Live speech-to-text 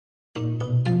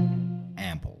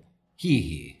Ample.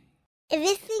 Hee. Is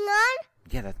this thing on?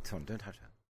 Yeah, that's on. Don't touch that.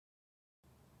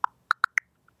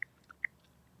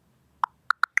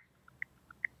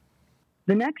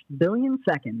 The Next Billion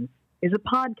Seconds is a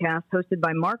podcast hosted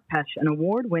by Mark Pesch, an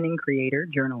award-winning creator,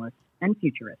 journalist, and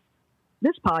futurist.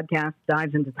 This podcast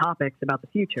dives into topics about the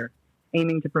future,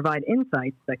 aiming to provide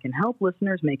insights that can help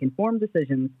listeners make informed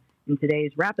decisions in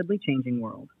today's rapidly changing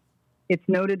world. It's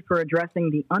noted for addressing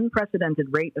the unprecedented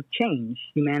rate of change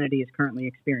humanity is currently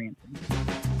experiencing.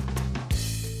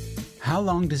 How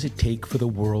long does it take for the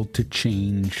world to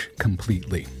change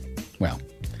completely? Well,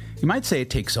 you might say it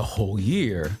takes a whole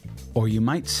year, or you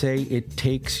might say it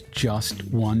takes just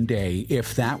one day,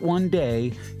 if that one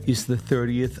day is the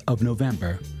 30th of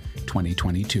November,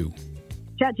 2022.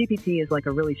 ChatGPT is like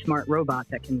a really smart robot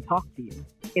that can talk to you.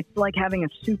 It's like having a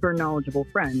super knowledgeable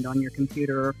friend on your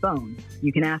computer or phone.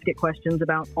 You can ask it questions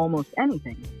about almost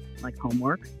anything, like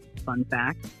homework, fun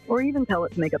facts, or even tell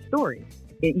it to make up stories.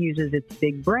 It uses its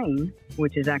big brain,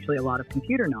 which is actually a lot of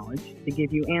computer knowledge, to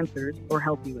give you answers or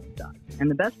help you with stuff. And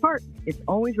the best part, it's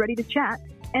always ready to chat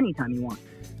anytime you want.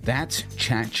 That's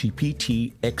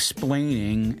ChatGPT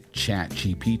explaining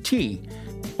ChatGPT.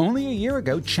 Only a year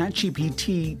ago,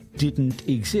 ChatGPT didn't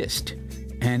exist.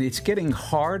 And it's getting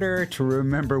harder to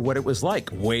remember what it was like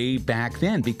way back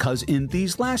then, because in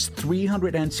these last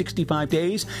 365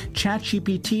 days,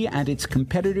 ChatGPT and its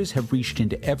competitors have reached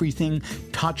into everything,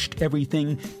 touched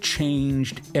everything,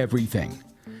 changed everything.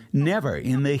 Never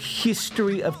in the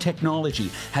history of technology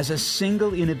has a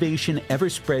single innovation ever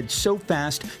spread so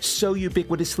fast, so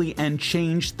ubiquitously, and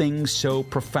changed things so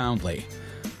profoundly.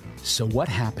 So what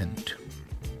happened?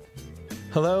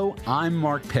 Hello, I'm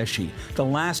Mark Pesce. The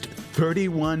last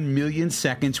 31 million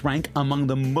seconds rank among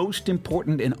the most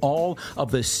important in all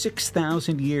of the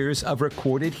 6,000 years of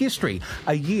recorded history.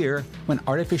 A year when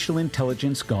artificial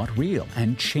intelligence got real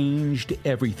and changed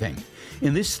everything.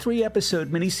 In this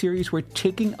 3-episode miniseries, we're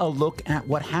taking a look at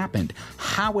what happened,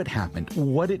 how it happened,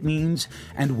 what it means,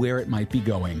 and where it might be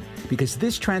going. Because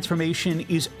this transformation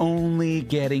is only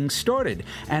getting started.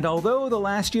 And although the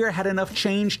last year had enough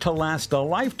change to last a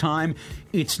lifetime,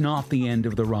 it's not the end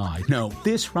of the ride. No,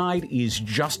 this ride is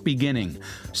just beginning.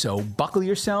 So buckle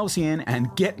yourselves in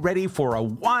and get ready for a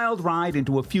wild ride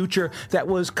into a future that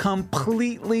was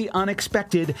completely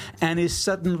unexpected and is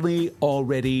suddenly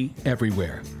already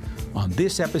everywhere. On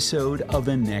this episode of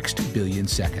The Next Billion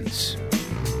Seconds.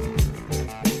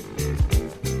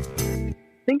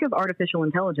 Think of artificial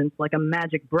intelligence like a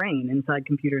magic brain inside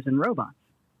computers and robots.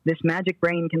 This magic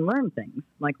brain can learn things,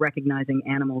 like recognizing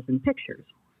animals in pictures,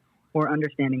 or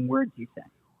understanding words you say.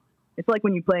 It's like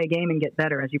when you play a game and get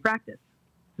better as you practice.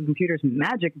 The computer's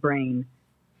magic brain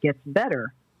gets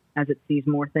better as it sees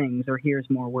more things or hears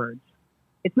more words.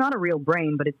 It's not a real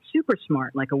brain, but it's super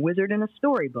smart, like a wizard in a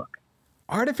storybook.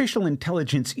 Artificial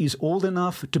intelligence is old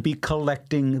enough to be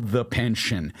collecting the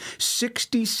pension.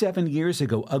 67 years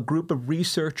ago, a group of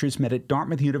researchers met at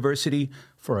Dartmouth University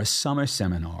for a summer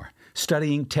seminar,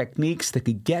 studying techniques that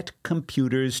could get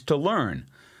computers to learn.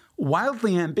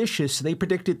 Wildly ambitious, they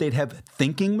predicted they'd have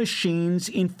thinking machines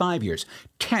in 5 years,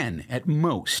 10 at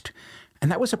most.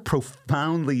 And that was a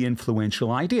profoundly influential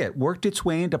idea. It worked its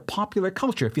way into popular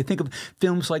culture. If you think of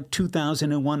films like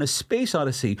 2001: A Space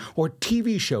Odyssey or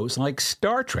TV shows like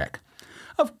Star Trek.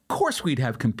 Of course we'd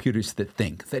have computers that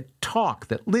think, that talk,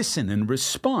 that listen and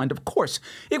respond. Of course.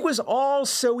 It was all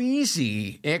so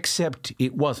easy, except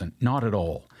it wasn't, not at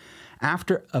all.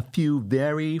 After a few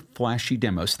very flashy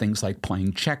demos, things like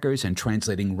playing checkers and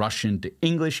translating Russian to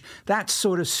English, that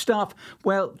sort of stuff,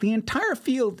 well, the entire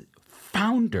field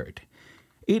foundered.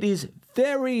 It is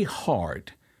very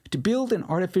hard to build an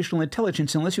artificial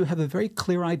intelligence unless you have a very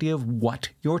clear idea of what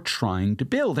you're trying to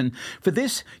build. And for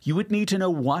this, you would need to know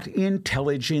what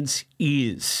intelligence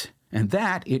is. And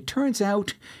that, it turns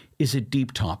out, is a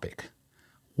deep topic.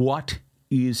 What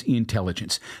is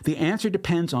intelligence? The answer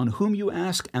depends on whom you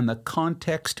ask and the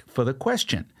context for the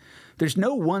question. There's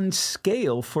no one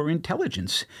scale for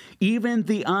intelligence. Even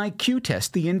the IQ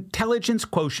test, the intelligence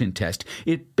quotient test,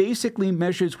 it basically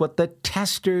measures what the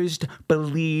testers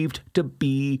believed to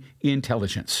be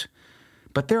intelligence.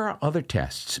 But there are other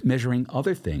tests measuring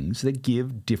other things that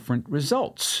give different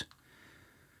results.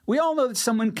 We all know that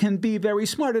someone can be very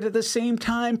smart and at the same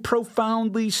time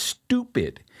profoundly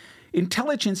stupid.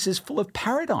 Intelligence is full of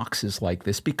paradoxes like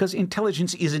this because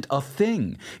intelligence isn't a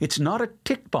thing. It's not a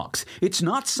tick box. It's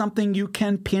not something you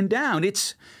can pin down.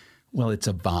 It's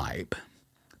a vibe.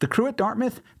 The crew at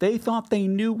Dartmouth, they thought they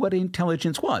knew what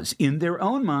intelligence was. In their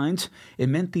own minds, it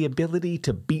meant the ability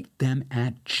to beat them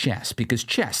at chess. Because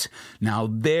chess, now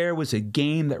there was a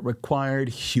game that required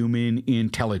human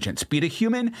intelligence. Beat a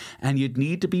human, and you'd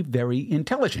need to be very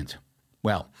intelligent.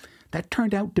 Well, that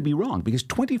turned out to be wrong because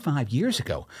 25 years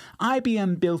ago,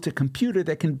 IBM built a computer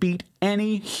that can beat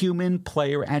any human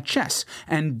player at chess.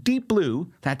 And Deep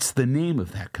Blue, that's the name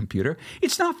of that computer,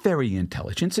 it's not very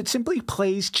intelligent. It simply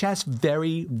plays chess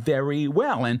very, very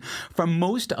well. And for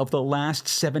most of the last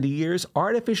 70 years,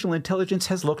 artificial intelligence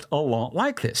has looked a lot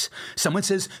like this. Someone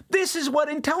says, this is what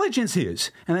intelligence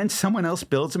is. And then someone else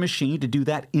builds a machine to do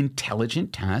that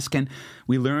intelligent task. And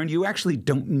we learn you actually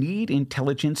don't need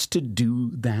intelligence to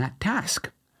do that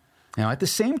task. Now, at the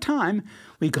same time,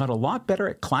 we got a lot better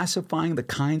at classifying the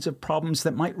kinds of problems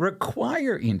that might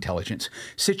require intelligence,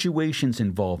 situations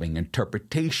involving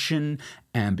interpretation,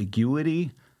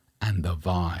 ambiguity, and the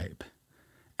vibe.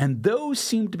 And those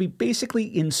seem to be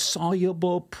basically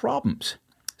insoluble problems.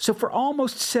 So for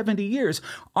almost 70 years,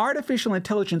 artificial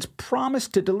intelligence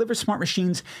promised to deliver smart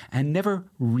machines and never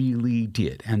really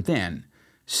did. And then,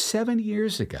 7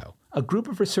 years ago, a group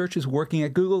of researchers working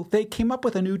at Google, they came up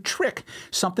with a new trick,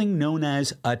 something known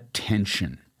as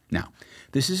attention. Now,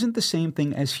 this isn't the same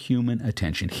thing as human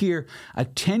attention. Here,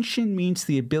 attention means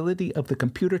the ability of the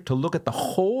computer to look at the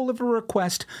whole of a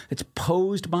request that's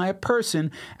posed by a person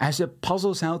as it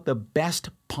puzzles out the best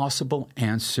possible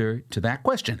answer to that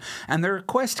question. And the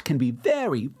request can be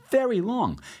very, very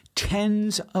long,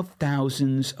 tens of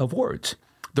thousands of words.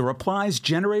 The replies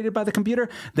generated by the computer,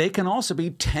 they can also be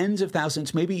tens of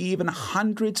thousands, maybe even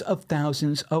hundreds of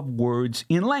thousands of words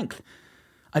in length.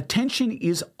 Attention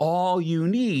is all you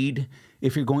need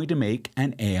if you're going to make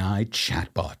an AI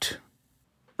chatbot.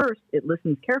 First, it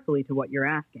listens carefully to what you're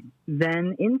asking.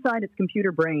 Then, inside its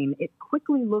computer brain, it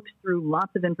quickly looks through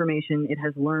lots of information it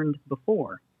has learned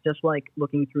before, just like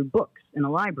looking through books in a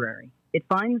library. It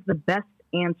finds the best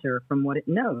answer from what it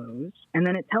knows, and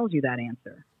then it tells you that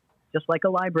answer. Just like a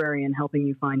librarian helping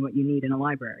you find what you need in a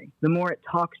library. The more it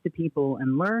talks to people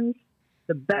and learns,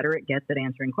 the better it gets at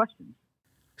answering questions.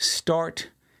 Start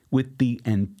with the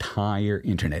entire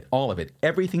internet, all of it,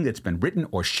 everything that's been written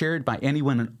or shared by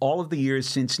anyone in all of the years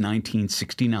since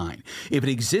 1969. If it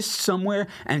exists somewhere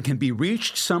and can be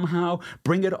reached somehow,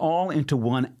 bring it all into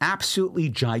one absolutely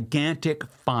gigantic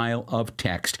file of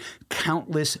text,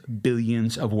 countless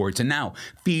billions of words. And now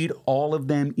feed all of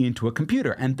them into a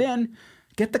computer. And then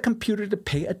get the computer to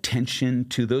pay attention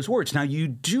to those words. Now, you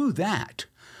do that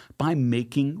by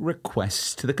making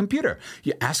requests to the computer.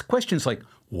 You ask questions like,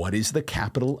 what is the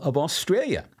capital of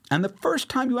Australia? And the first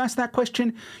time you ask that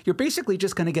question, you're basically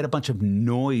just going to get a bunch of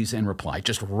noise in reply,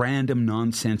 just random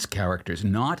nonsense characters,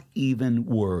 not even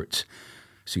words.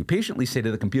 So you patiently say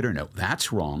to the computer, no,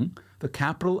 that's wrong. The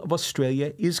capital of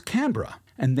Australia is Canberra.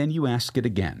 And then you ask it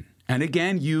again. And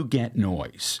again, you get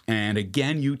noise. And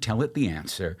again, you tell it the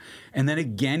answer. And then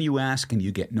again, you ask and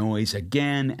you get noise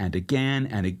again and again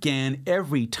and again.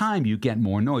 Every time you get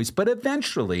more noise. But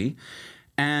eventually,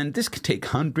 and this can take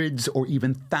hundreds or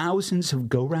even thousands of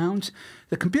go-rounds,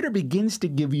 the computer begins to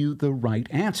give you the right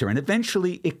answer. And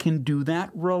eventually, it can do that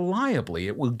reliably.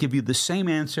 It will give you the same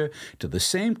answer to the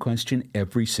same question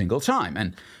every single time.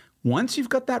 And once you've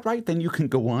got that right, then you can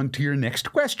go on to your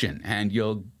next question. And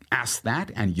you'll ask that,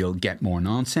 and you'll get more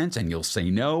nonsense, and you'll say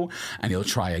no, and you'll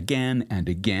try again and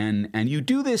again. And you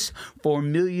do this for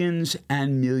millions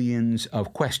and millions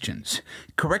of questions,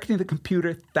 correcting the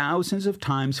computer thousands of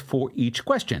times for each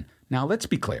question. Now, let's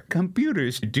be clear.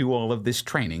 Computers do all of this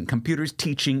training, computers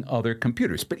teaching other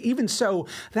computers. But even so,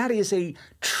 that is a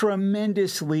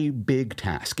tremendously big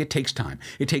task. It takes time.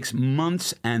 It takes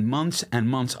months and months and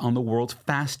months on the world's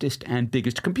fastest and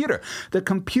biggest computer. The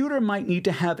computer might need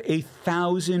to have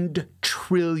 1,000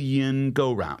 trillion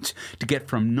go-rounds to get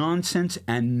from nonsense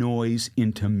and noise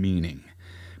into meaning.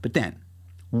 But then,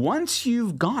 once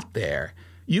you've got there,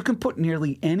 you can put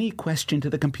nearly any question to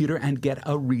the computer and get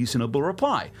a reasonable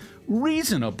reply.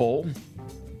 Reasonable,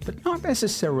 but not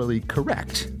necessarily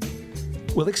correct.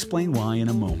 We'll explain why in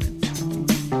a moment.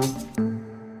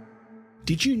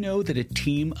 Did you know that a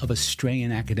team of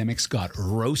Australian academics got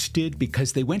roasted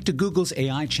because they went to Google's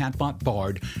AI chatbot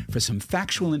Bard for some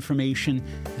factual information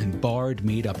and Bard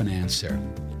made up an answer?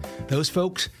 Those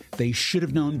folks, they should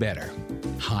have known better.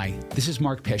 Hi, this is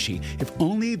Mark Pesce. If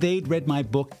only they'd read my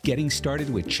book, Getting Started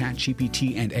with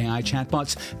ChatGPT and AI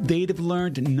Chatbots, they'd have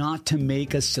learned not to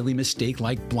make a silly mistake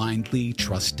like blindly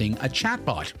trusting a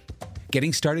chatbot.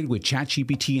 Getting Started with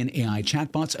ChatGPT and AI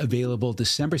Chatbots, available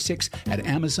December 6th at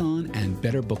Amazon and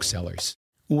better booksellers.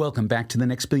 Welcome back to The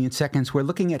Next Billion Seconds. We're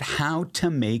looking at how to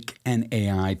make an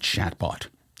AI chatbot.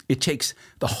 It takes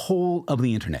the whole of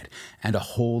the internet and a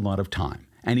whole lot of time.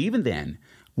 And even then,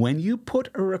 when you put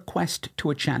a request to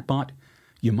a chatbot,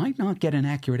 you might not get an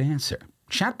accurate answer.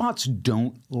 Chatbots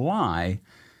don't lie,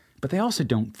 but they also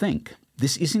don't think.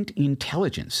 This isn't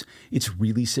intelligence. It's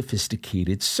really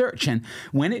sophisticated search. And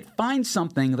when it finds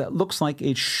something that looks like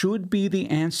it should be the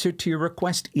answer to your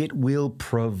request, it will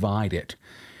provide it.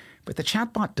 But the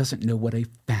chatbot doesn't know what a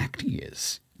fact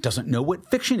is, doesn't know what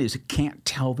fiction is. It can't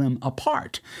tell them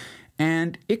apart.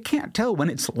 And it can't tell when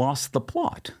it's lost the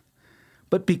plot.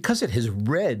 But because it has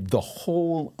read the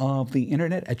whole of the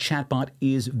internet, a chatbot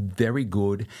is very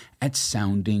good at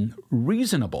sounding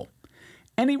reasonable.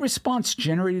 Any response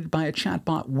generated by a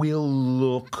chatbot will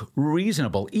look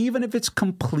reasonable, even if it's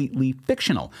completely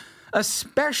fictional,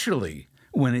 especially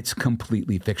when it's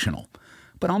completely fictional.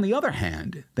 But on the other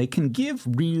hand, they can give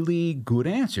really good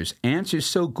answers, answers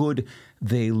so good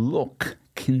they look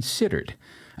considered.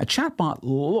 A chatbot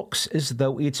looks as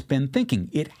though it's been thinking.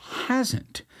 It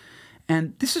hasn't.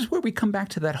 And this is where we come back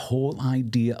to that whole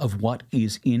idea of what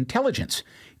is intelligence.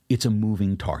 It's a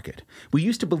moving target. We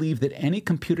used to believe that any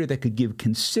computer that could give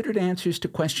considered answers to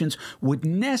questions would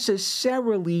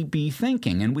necessarily be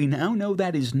thinking, and we now know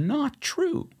that is not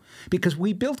true, because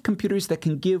we built computers that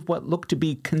can give what look to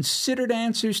be considered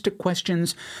answers to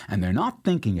questions, and they're not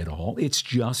thinking at all. It's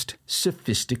just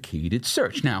sophisticated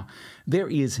search. Now, there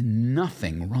is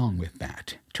nothing wrong with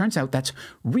that. Turns out that's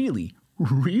really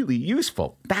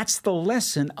useful. That's the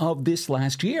lesson of this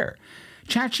last year.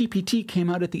 ChatGPT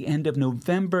came out at the end of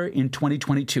November in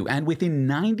 2022, and within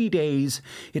 90 days,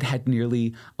 it had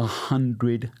nearly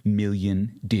 100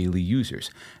 million daily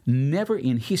users. Never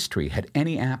in history had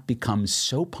any app become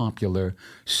so popular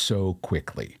so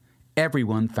quickly.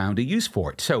 Everyone found a use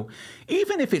for it. So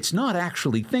even if it's not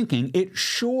actually thinking, it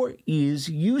sure is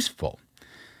useful.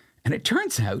 And it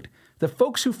turns out the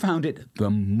folks who found it the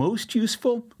most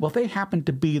useful, well, they happened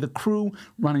to be the crew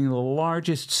running the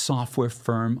largest software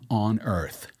firm on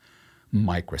Earth,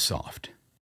 Microsoft.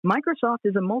 Microsoft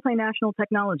is a multinational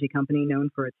technology company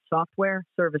known for its software,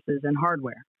 services, and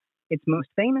hardware. It's most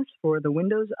famous for the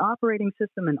Windows operating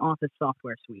system and Office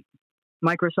software suite.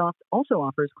 Microsoft also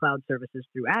offers cloud services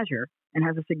through Azure and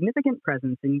has a significant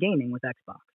presence in gaming with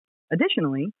Xbox.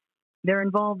 Additionally, they're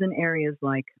involved in areas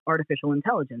like artificial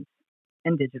intelligence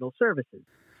and digital services.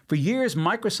 For years,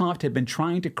 Microsoft had been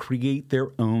trying to create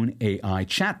their own AI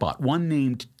chatbot. One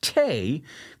named Tay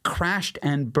crashed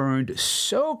and burned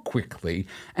so quickly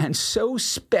and so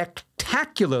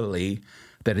spectacularly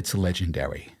that it's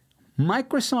legendary.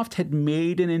 Microsoft had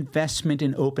made an investment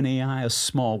in OpenAI, a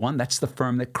small one. That's the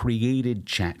firm that created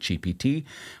ChatGPT.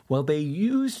 Well, they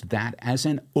used that as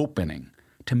an opening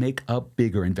to make a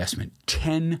bigger investment,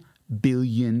 $10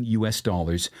 billion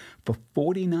for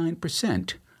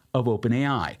 49% of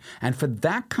OpenAI. And for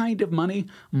that kind of money,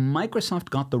 Microsoft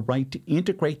got the right to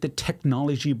integrate the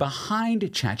technology behind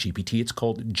ChatGPT. It's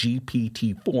called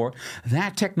GPT-4.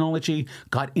 That technology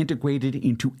got integrated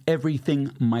into everything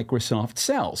Microsoft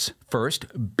sells. First,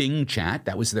 Bing Chat,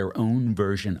 that was their own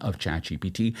version of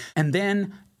ChatGPT, and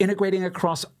then integrating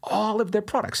across all of their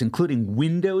products, including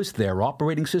Windows, their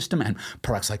operating system, and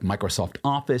products like Microsoft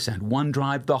Office and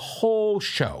OneDrive, the whole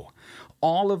show.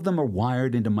 All of them are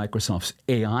wired into Microsoft's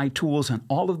AI tools, and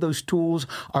all of those tools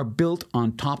are built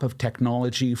on top of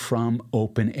technology from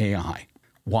OpenAI.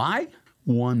 Why?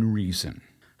 One reason.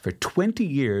 For 20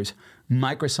 years,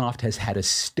 Microsoft has had a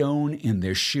stone in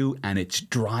their shoe, and it's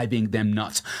driving them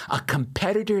nuts. A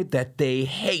competitor that they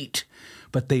hate,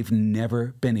 but they've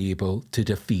never been able to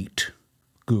defeat: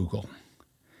 Google.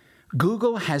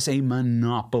 Google has a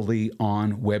monopoly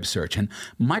on web search, and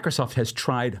Microsoft has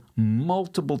tried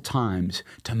multiple times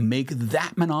to make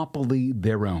that monopoly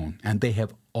their own, and they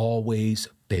have always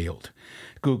failed.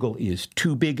 Google is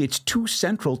too big, it's too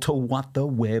central to what the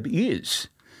web is.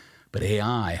 But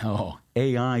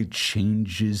AI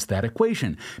changes that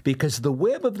equation, because the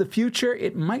web of the future,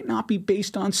 it might not be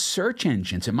based on search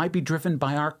engines. It might be driven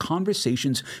by our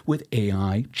conversations with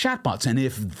AI chatbots. And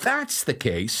if that's the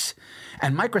case,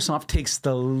 and Microsoft takes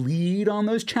the lead on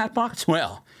those chatbots,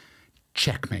 well,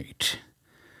 checkmate.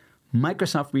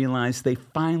 Microsoft realized they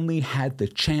finally had the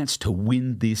chance to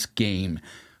win this game,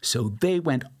 so they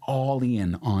went all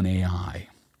in on AI.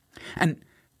 And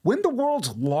when the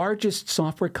world's largest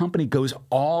software company goes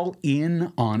all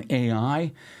in on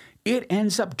AI, it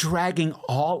ends up dragging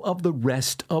all of the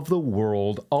rest of the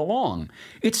world along.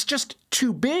 It's just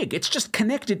too big. It's just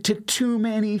connected to too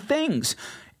many things.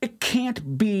 It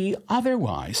can't be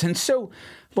otherwise. And so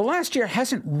The last year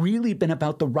hasn't really been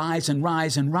about the rise and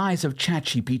rise and rise of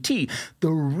ChatGPT.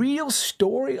 The real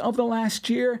story of the last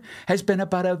year has been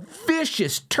about a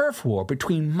vicious turf war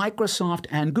between Microsoft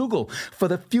and Google for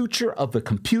the future of the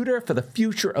computer, for the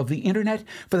future of the internet,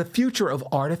 for the future of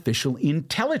artificial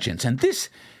intelligence. And this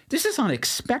is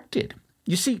unexpected.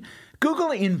 You see,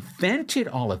 Google invented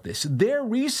all of this. Their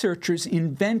researchers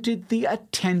invented the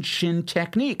attention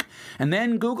technique. And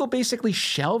then Google basically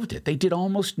shelved it. They did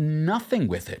almost nothing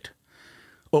with it.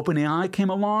 OpenAI came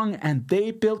along and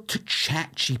they built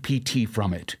ChatGPT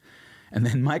from it. And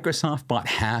then Microsoft bought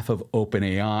half of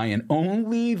OpenAI, and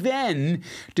only then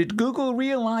did Google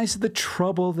realize the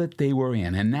trouble that they were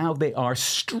in. And now they are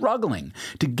struggling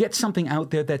to get something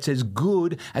out there that's as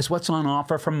good as what's on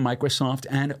offer from Microsoft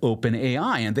and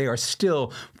OpenAI. And they are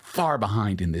still far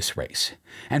behind in this race.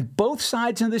 And both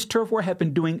sides in this turf war have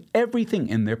been doing everything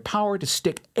in their power to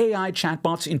stick AI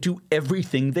chatbots into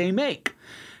everything they make.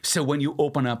 So when you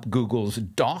open up Google's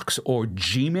Docs or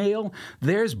Gmail,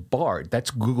 there's Bard.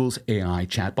 That's Google's AI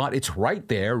chatbot. It's right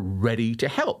there, ready to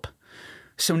help.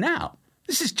 So now,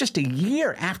 this is just a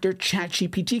year after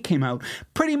ChatGPT came out.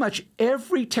 Pretty much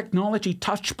every technology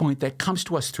touchpoint that comes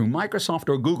to us through Microsoft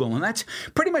or Google, and that's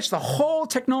pretty much the whole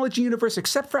technology universe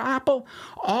except for Apple,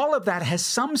 all of that has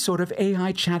some sort of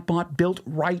AI chatbot built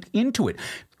right into it.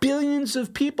 Billions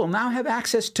of people now have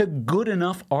access to good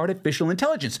enough artificial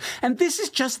intelligence. And this is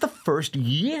just the first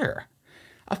year.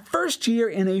 A first year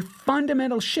in a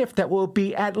fundamental shift that will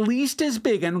be at least as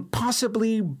big and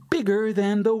possibly bigger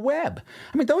than the web.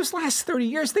 I mean, those last 30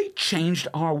 years, they changed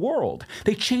our world.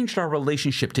 They changed our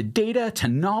relationship to data, to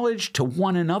knowledge, to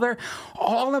one another.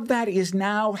 All of that is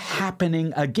now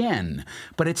happening again.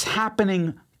 But it's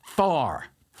happening far,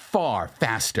 far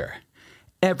faster.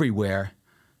 Everywhere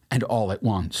and all at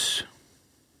once.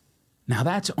 Now,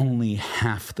 that's only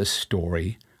half the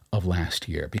story of last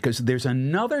year, because there's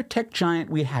another tech giant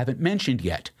we haven't mentioned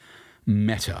yet,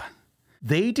 Meta.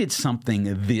 They did something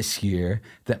this year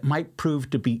that might prove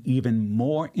to be even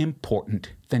more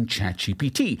important than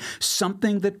ChatGPT,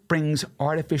 something that brings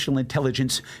artificial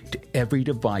intelligence to every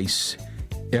device,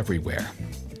 everywhere.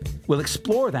 We'll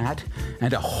explore that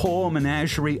and a whole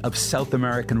menagerie of South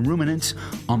American ruminants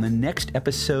on the next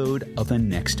episode of The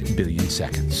Next Billion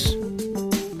Seconds.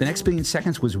 The Next Billion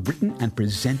Seconds was written and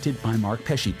presented by Mark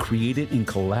Pesce, created in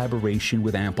collaboration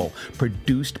with Ample,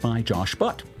 produced by Josh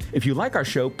Butt. If you like our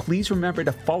show, please remember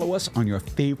to follow us on your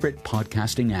favorite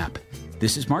podcasting app.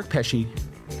 This is Mark Pesce,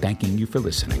 thanking you for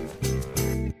listening.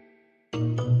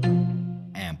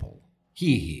 Ample.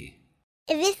 Hee hee.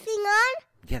 Is this thing on?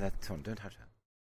 Yeah, that's on. Don't touch that.